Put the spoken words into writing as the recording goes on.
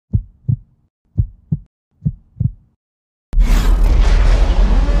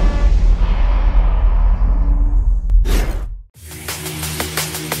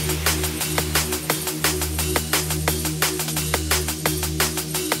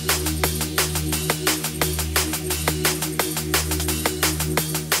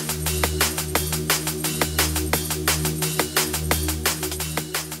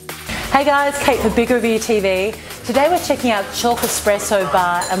Hey guys, Kate for Big Review TV. Today we're checking out Chalk Espresso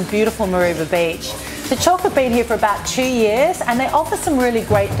Bar in beautiful Maroubra Beach. The Chalk have been here for about 2 years and they offer some really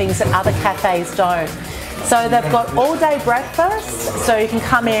great things that other cafes don't. So they've got all-day breakfast, so you can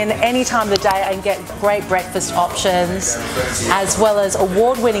come in any time of the day and get great breakfast options, as well as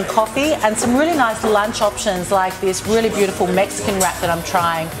award-winning coffee and some really nice lunch options like this really beautiful Mexican wrap that I'm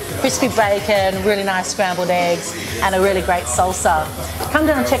trying. Crispy bacon, really nice scrambled eggs, and a really great salsa. Come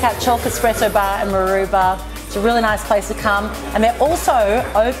down and check out Chalk Espresso Bar in Maroubra. It's a really nice place to come, and they're also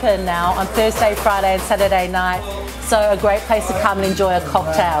open now on Thursday, Friday and Saturday night, so a great place to come and enjoy a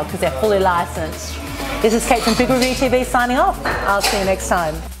cocktail because they're fully licensed. This is Kate from Big Review TV signing off. I'll see you next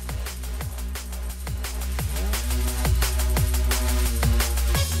time.